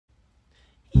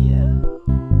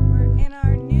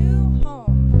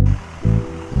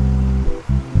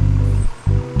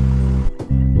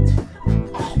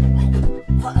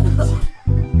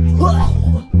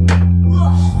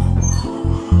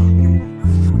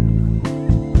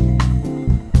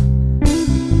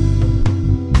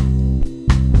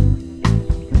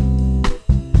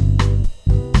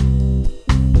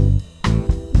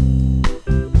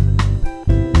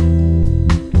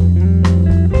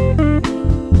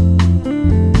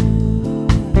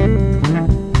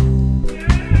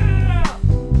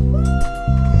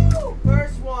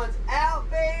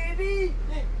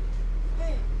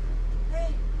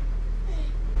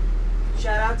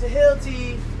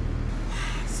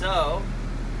So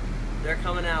they're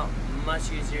coming out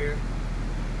much easier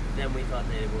than we thought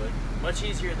they would. Much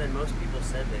easier than most people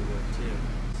said they would too.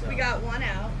 So we got one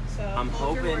out, so I'm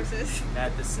hoping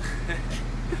that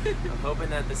I'm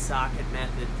hoping that the socket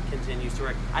method continues to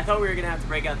work. I thought we were gonna have to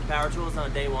break out the power tools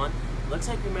on day one. Looks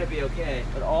like we might be okay,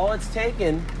 but all it's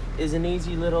taken is an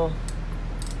easy little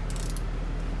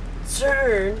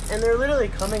turn, and they're literally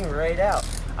coming right out.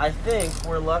 I think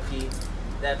we're lucky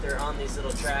that they're on these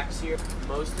little tracks here.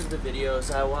 Most of the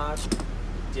videos I watched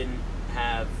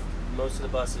most of the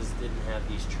buses didn't have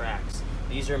these tracks.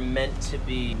 These are meant to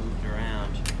be moved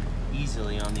around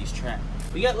easily on these tracks.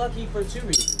 We got lucky for two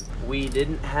reasons. We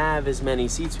didn't have as many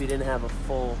seats. We didn't have a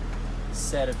full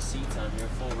set of seats on here,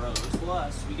 full rows.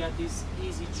 Plus, we got these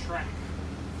easy track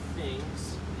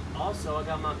things. Also, I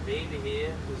got my baby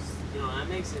here, because, you know, that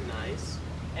makes it nice.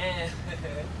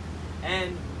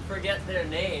 And forget their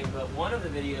name, but one of the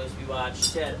videos we watched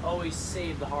said, always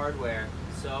save the hardware.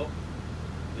 So,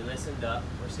 we listened up,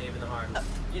 we're saving the hardware.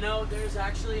 You know, there's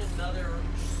actually another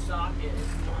socket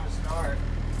if you want to start.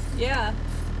 Yeah.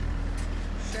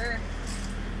 Sure.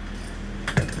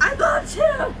 I got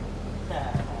you!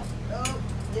 Oh,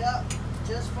 yep,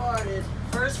 just farted.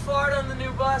 First fart on the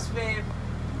new bus, babe.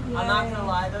 Yay. I'm not gonna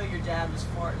lie though, your dad was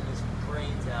farting his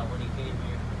brains out when he came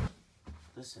here.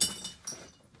 Listen,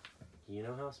 you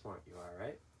know how smart you are,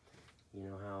 right? You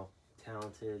know how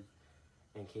talented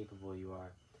and capable you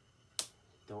are.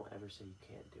 Don't ever say you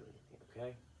can't do anything,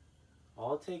 okay?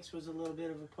 All it takes was a little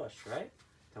bit of a push, right?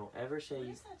 Don't ever say What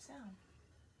does that sound?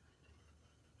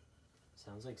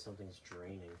 Sounds like something's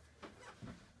draining.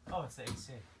 Oh, it's the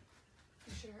AC.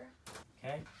 You sure?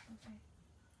 Okay? Okay.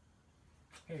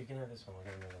 Here, you can have this one. I'll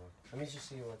get another one. Let me just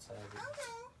see what size it is.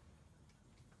 Okay.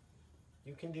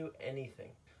 You can do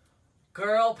anything.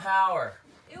 Girl power.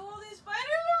 Ew, all these spiders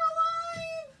are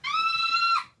alive!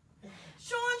 Ah!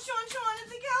 Shawn, it's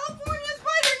a California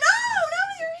spider! No! Not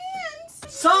with your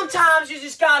hands! Sometimes you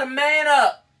just gotta man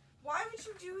up. Why would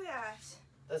you do that?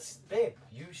 That's, babe,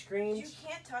 you screamed. You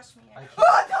can't touch me. I can't.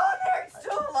 Oh, Donner, it's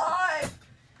still alive!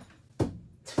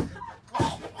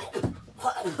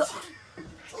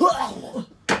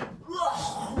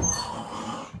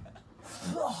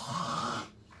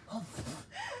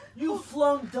 You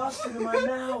flung dust into my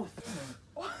mouth.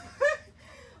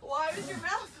 Why was your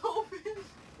mouth open?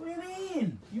 What do you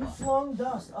mean? You flung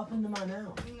dust up into my mouth.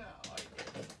 No, I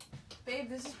didn't. Babe,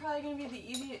 this is probably gonna be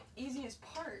the easiest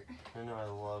part. I know, I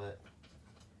love it.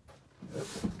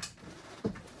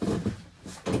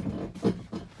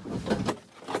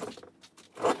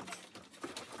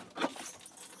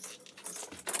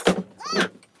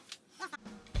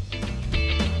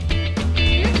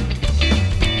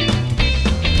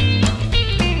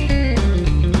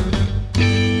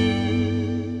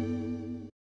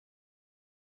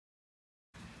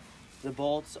 The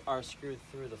bolts are screwed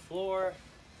through the floor,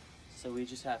 so we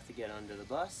just have to get under the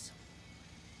bus.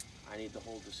 I need to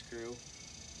hold the screw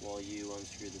while you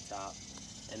unscrew the top.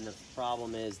 And the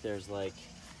problem is there's like...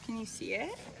 Can you see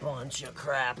it? a bunch of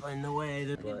crap in the way.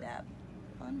 Look at that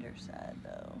underside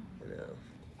though. I know.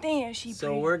 Damn, she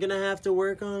So we're gonna have to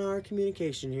work on our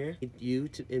communication here. You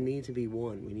and me to be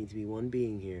one. We need to be one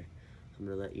being here. I'm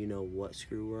gonna let you know what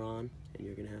screw we're on, and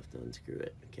you're gonna have to unscrew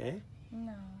it, okay?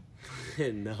 No.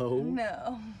 No?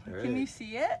 No. Right. Can you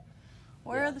see it?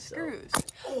 Where are the screws?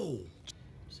 Oh!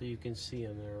 So you can see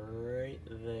them, they're right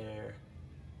there.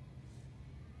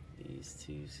 These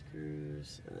two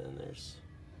screws, and then there's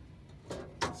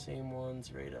the same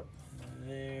ones right up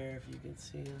there, if you can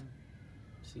see them.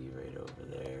 See right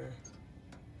over there.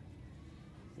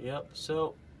 Yep,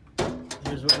 so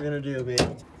here's what we're gonna do,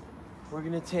 babe. We're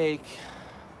gonna take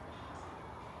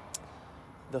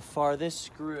the farthest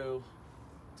screw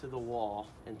to the wall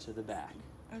and to the back.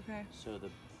 Okay. So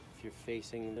if you're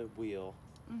facing the wheel,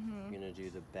 you're gonna do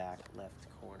the back left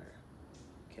corner.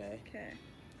 Okay? Okay.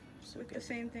 So With the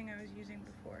same thing I was using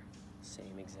before.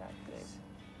 same exact thing.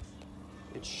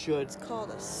 It should. It's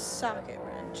called a socket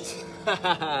wrench.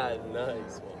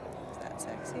 Nice one. Is that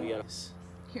sexy? We got this.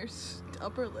 Your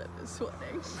upper lip is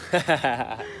sweating.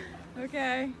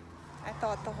 Okay. I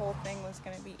thought the whole thing was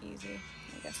gonna be easy.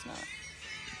 I guess not.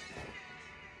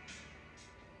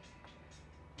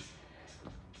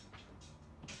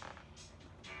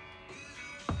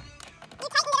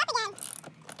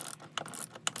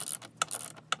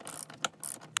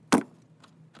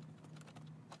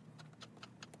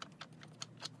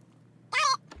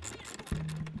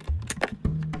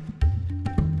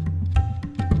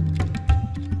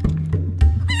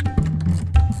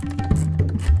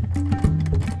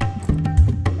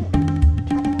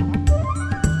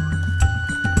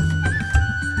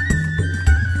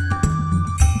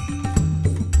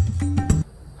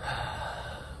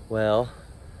 Well,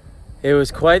 it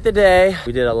was quite the day.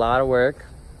 We did a lot of work.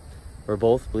 We're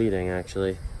both bleeding,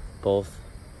 actually. Both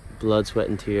blood, sweat,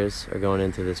 and tears are going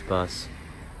into this bus.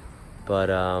 But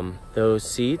those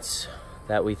seats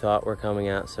that we thought were coming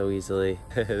out so easily,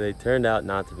 they turned out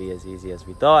not to be as easy as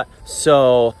we thought.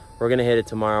 So we're gonna hit it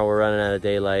tomorrow. We're running out of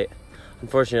daylight.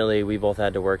 Unfortunately, we both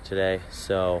had to work today,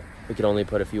 so we could only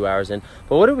put a few hours in.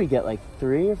 But what did we get, like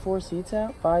 3 or 4 seats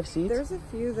out? 5 seats? There's a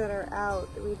few that are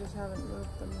out that we just haven't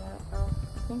moved them yet. Oh,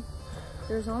 I think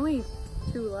there's only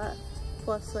 2 left,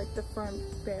 plus like the front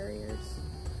barriers.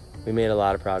 We made a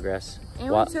lot of progress.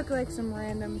 And we took like some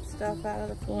random stuff out of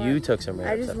the floor. You took some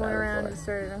random stuff out of the floor. I just went around and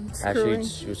started unscrewing. Actually,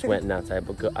 she just went nuts.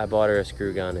 I bought her a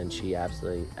screw gun and she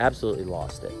absolutely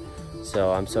lost it.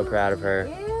 So I'm so proud of her.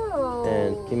 Ew.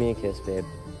 And give me a kiss, babe.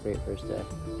 Great first day.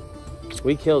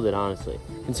 We killed it, honestly.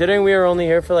 Considering we were only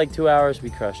here for like 2 hours,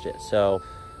 we crushed it. So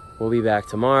we'll be back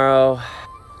tomorrow.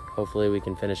 Hopefully we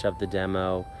can finish up the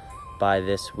demo by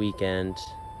this weekend.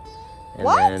 And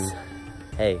then,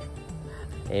 hey,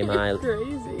 aim high.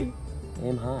 Crazy.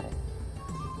 Aim high.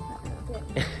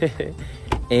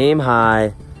 Aim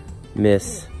high,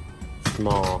 miss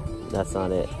small. That's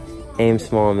not it. Aim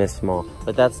small, miss small.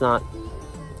 But that's not.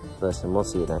 Listen, we'll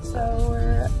see you next time. So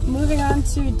we're moving on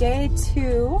to day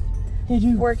 2.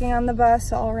 Working on the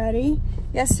bus already.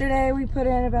 Yesterday we put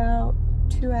in about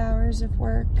 2 hours of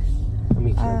work.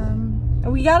 We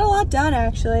got a lot done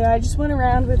actually. I just went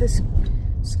around with a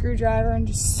screwdriver and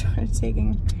just started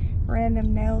taking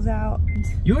random nails out.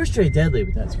 You were straight deadly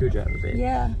with that screwdriver, babe.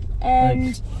 Yeah,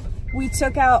 and we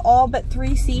took out all but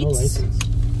 3 seats. No license.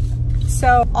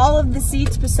 So all of the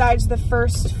seats besides the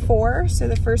first 4, so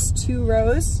the first 2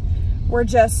 rows, were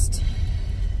just,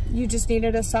 you just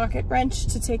needed a socket wrench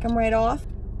to take them right off.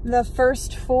 The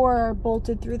first 4 are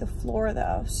bolted through the floor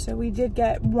though, so we did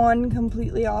get 1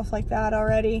 completely off like that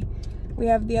already. We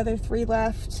have the other 3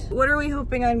 left. What are we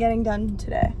hoping on getting done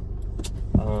today?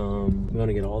 We want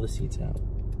to get all the seats out,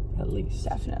 at least.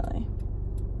 Definitely.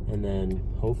 And then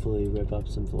hopefully rip up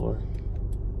some floor.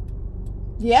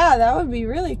 Yeah, that would be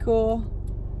really cool.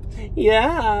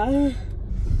 Yeah.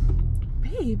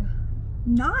 Babe,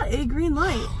 not a green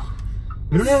light.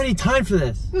 We don't have any time for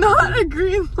this. Not a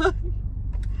green light.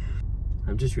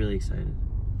 I'm just really excited.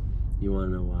 You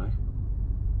want to know why?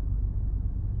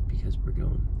 Because we're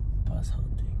going bus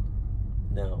hunting.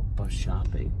 No, bus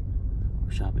shopping.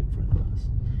 We're shopping for the bus.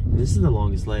 And this is the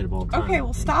longest light of all time. Okay,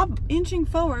 well stop inching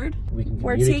forward.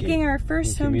 We're taking our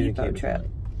first Home Depot trip.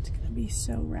 It's gonna be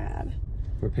so rad.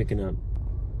 We're picking up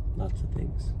lots of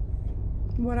things.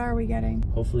 What are we getting?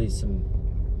 Hopefully some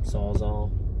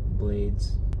Sawzall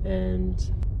blades and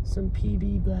some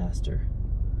PB blaster,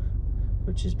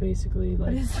 which is basically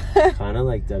like kind of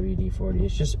like WD-40.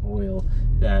 It's just oil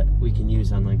that we can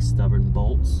use on like stubborn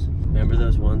bolts. Remember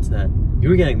those ones that you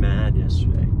were getting mad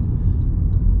yesterday?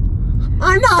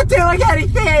 I'm not doing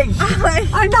anything!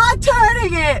 I'm not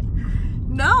turning it!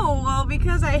 No, well,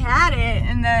 because I had it,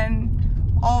 and then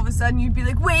all of a sudden you'd be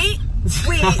like, wait,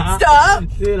 stop!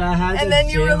 Dude, I had and then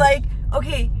you were like,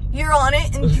 okay, you're on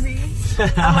it in 3.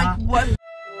 I'm like, what?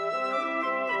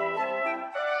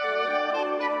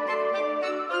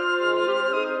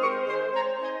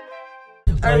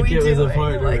 Like it was a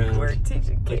partner round. We're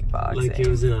teaching kickboxing. Like it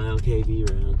was an ILKB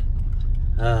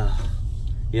round.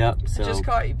 Yep, so. I just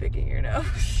caught you picking your nose.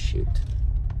 Shoot.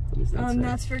 What does that say?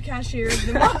 That's for cashier of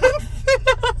the month.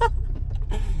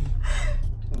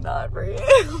 Not for you.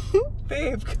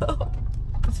 Babe, go.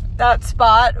 That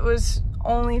spot was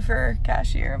only for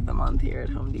cashier of the month here at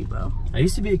Home Depot. I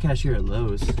used to be a cashier at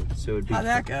Lowe's, so it'd be. How'd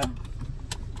that go?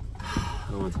 I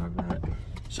don't want to talk about it.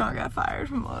 Shawn got fired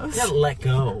from Lowe's. I got let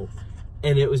go.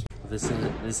 And it was.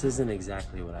 This isn't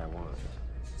exactly what I want.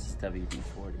 This is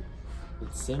WD-40.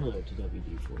 It's similar to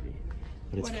WD-40,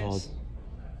 but it's called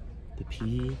the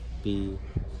PB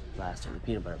Blaster, the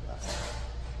peanut butter blaster.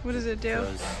 What does it do? It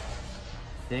goes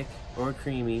thick or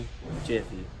creamy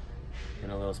Jiffy in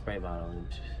a little spray bottle. And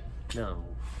no,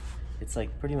 it's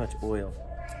like pretty much oil.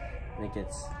 And it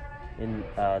gets in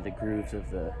the grooves of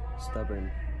the stubborn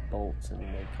bolts and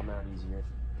they come out easier.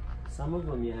 Some of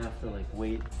them you have to like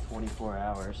wait 24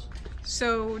 hours.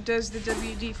 So does the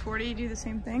WD-40 do the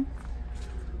same thing?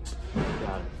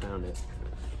 Got it, found it.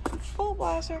 Full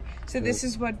blaster. So this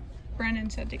is what Brennan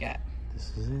said to get.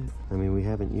 This is it. I mean, we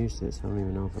haven't used it, so I don't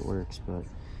even know if it works, but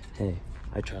hey,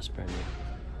 I trust Brennan.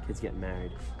 Kids getting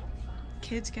married.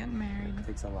 Kids getting married. It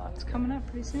takes a lot. It's coming up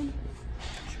pretty soon.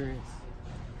 Sure is.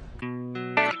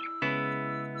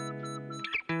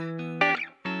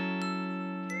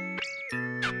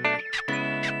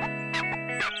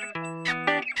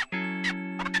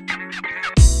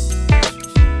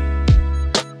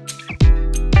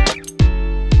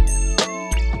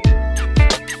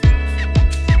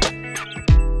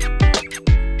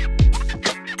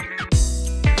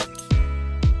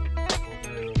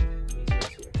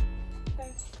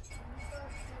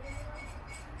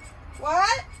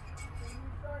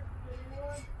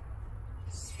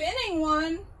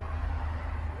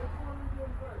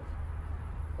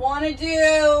 want to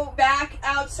do back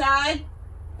outside?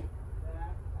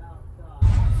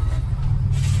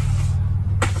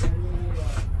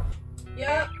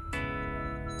 Yep.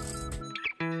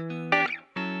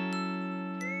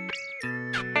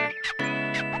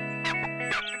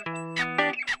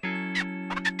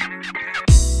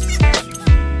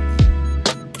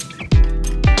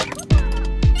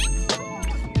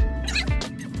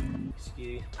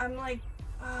 I'm like,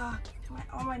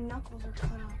 all my knuckles are cut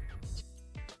off.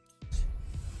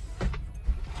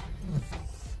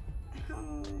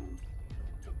 Oh,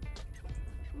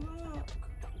 look.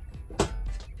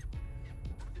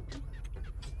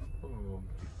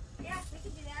 Yeah, we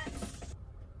can do that.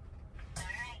 All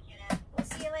right, kiddo. We'll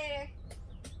see you later.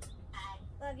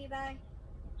 Bye. Love you, bye.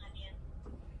 Love you.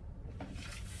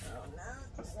 Oh no,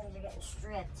 these things are getting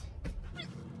stripped.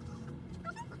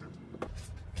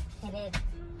 Hey, babe.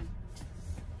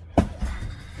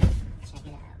 Check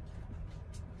it out.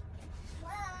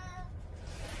 Whoa.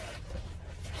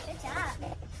 Good job.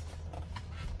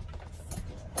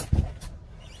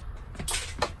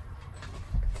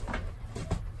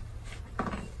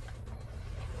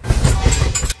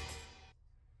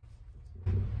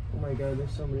 Oh my god,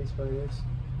 there's so many spiders.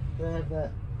 Can I have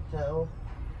that towel?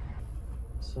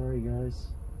 Sorry guys.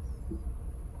 You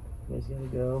guys gotta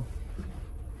go.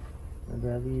 I'd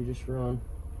rather you just run.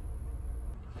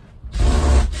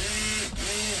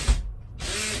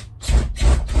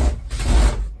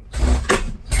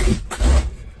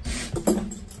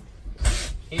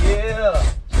 Yeah!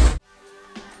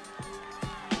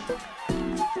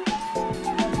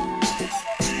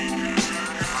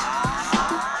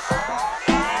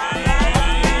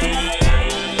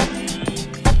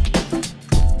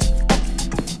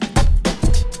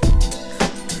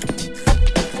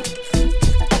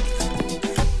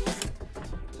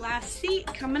 Seat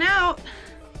coming out.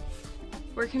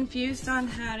 We're confused on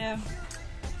how to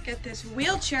get this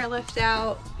wheelchair lift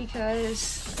out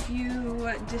because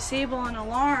you disable an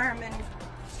alarm and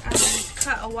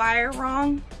cut a wire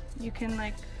wrong. You can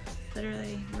like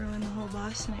literally ruin the whole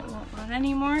bus and it won't run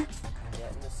anymore. I'm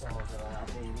getting the Sawzall out,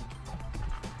 baby.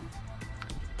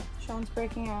 Shawn's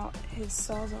breaking out his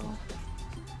Sawzall.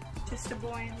 Just a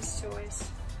boy and his toys.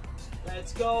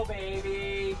 Let's go,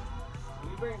 baby.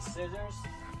 Can you bring scissors?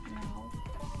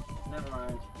 Never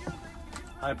mind.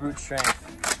 My brute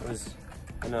strength was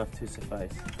enough to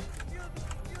suffice.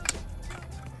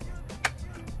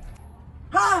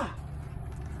 Ha!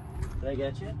 Did I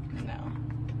get you? No.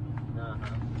 No.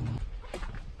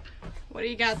 What do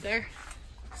you got there?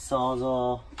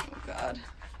 Sawzall. Oh God.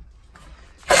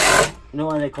 You know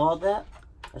why they call it that?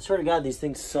 I swear to God, these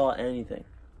things saw anything.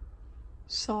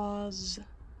 Saws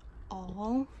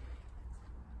all.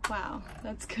 Wow,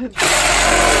 that's good.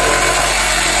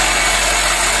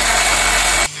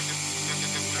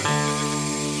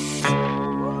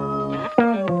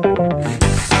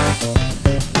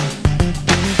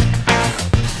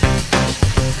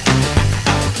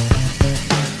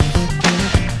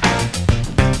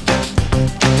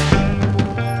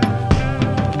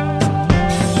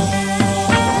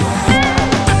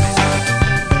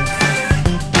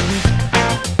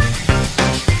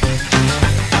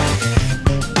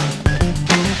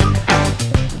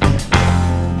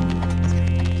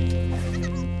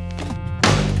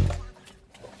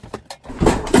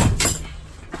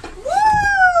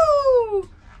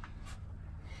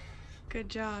 Good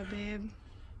job, babe.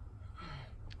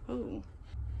 Oh,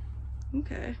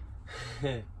 okay.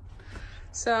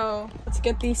 So let's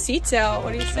get these seats out.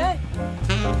 What do you say?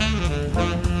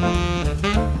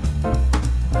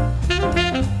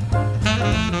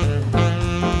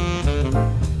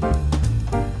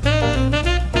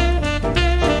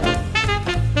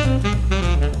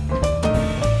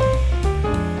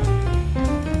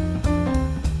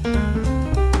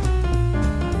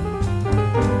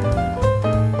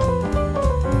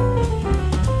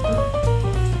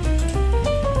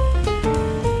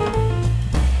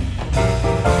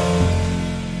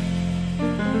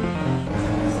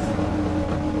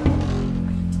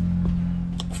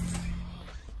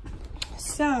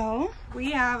 So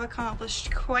we have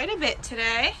accomplished quite a bit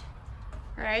today,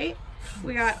 right?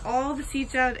 We got all the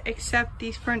seats out except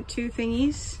these front two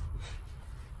thingies.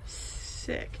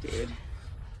 Sick, dude.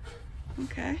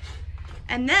 Okay.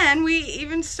 And then we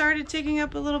even started taking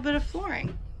up a little bit of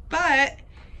flooring, but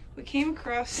we came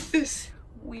across this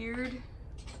weird,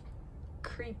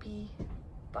 creepy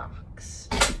box.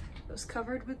 It was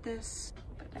covered with this,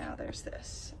 but now there's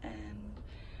this, and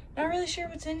not really sure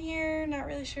what's in here, not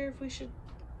really sure if we should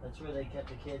That's where they kept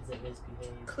the kids that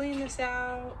misbehaved. clean this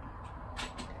out.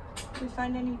 If we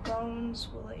find any bones,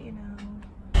 we'll let you know.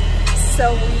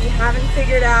 So we haven't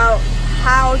figured out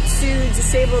how to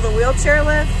disable the wheelchair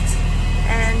lift,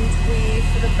 and we,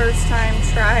 for the first time,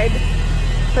 tried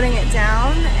putting it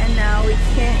down, and now we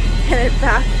can't get it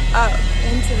back up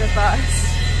into the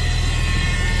bus.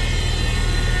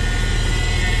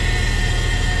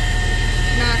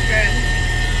 Not good.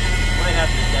 Might have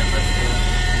to deadlift it.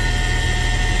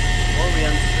 Or we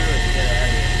unscrew it to get out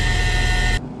of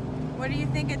here. What do you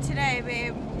think of today,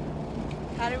 babe?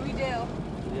 How did we do?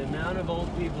 The amount of old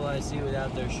people I see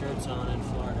without their shirts on in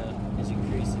Florida is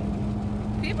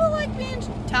increasing. People like being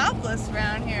topless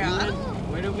around here.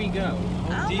 Where did we go?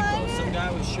 Home Depot. Like Some guy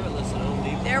was shirtless at Home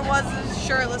Depot. There was a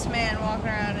shirtless man walking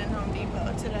around in Home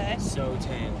Depot today. So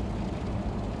tan.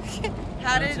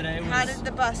 How did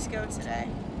the bus go today?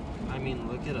 I mean,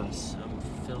 look at us. I'm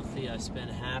filthy. I spent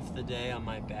half the day on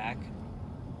my back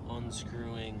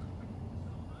unscrewing.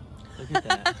 Look at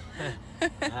that.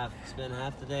 Spent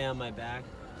half the day on my back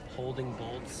holding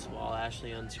bolts while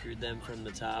Ashley unscrewed them from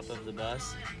the top of the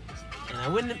bus. And I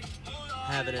wouldn't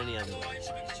have it any other way.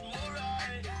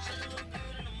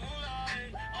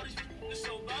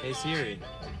 Hey Siri,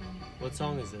 what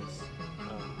song is this?